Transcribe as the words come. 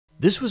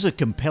This was a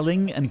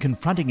compelling and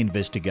confronting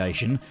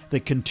investigation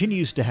that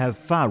continues to have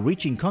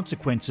far-reaching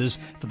consequences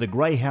for the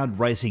greyhound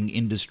racing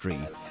industry.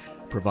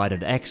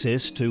 Provided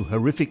access to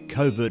horrific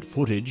covert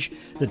footage,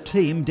 the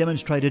team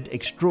demonstrated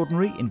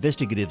extraordinary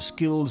investigative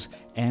skills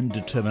and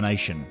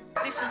determination.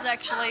 This is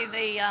actually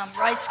the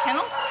race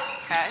kennel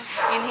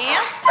in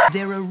here.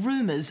 There are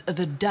rumours of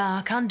a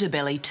dark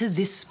underbelly to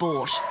this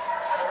sport,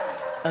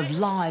 of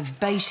live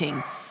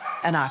baiting,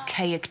 an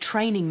archaic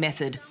training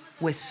method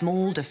where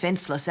small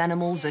defenceless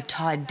animals are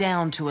tied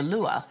down to a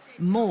lure,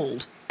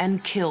 mauled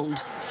and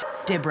killed.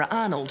 Deborah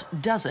Arnold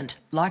doesn't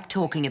like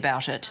talking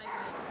about it.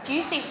 Do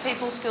you think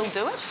people still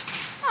do it?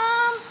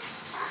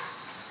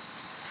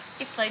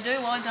 If they do,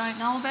 I don't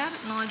know about it,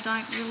 and I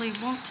don't really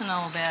want to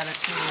know about it.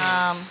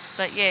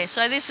 But yeah,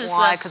 so this is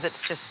why? Because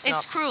it's just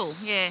it's cruel.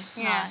 Yeah.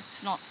 No,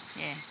 it's not.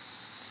 Yeah.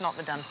 It's not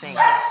the done thing.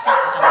 No, it's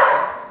not the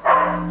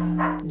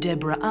done thing.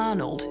 Deborah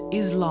Arnold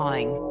is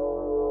lying.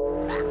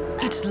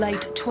 It's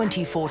late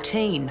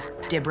 2014.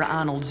 Deborah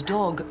Arnold's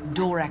dog,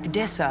 Dorak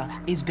Dessa,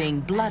 is being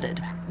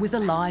blooded with a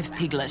live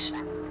piglet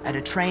at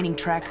a training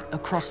track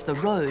across the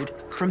road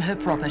from her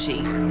property.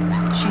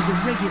 She's a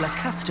regular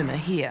customer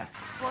here.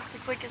 What's the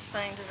quickest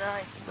been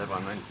today? That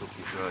one then took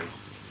you through.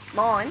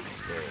 Mine?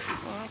 Yeah.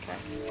 Oh, okay.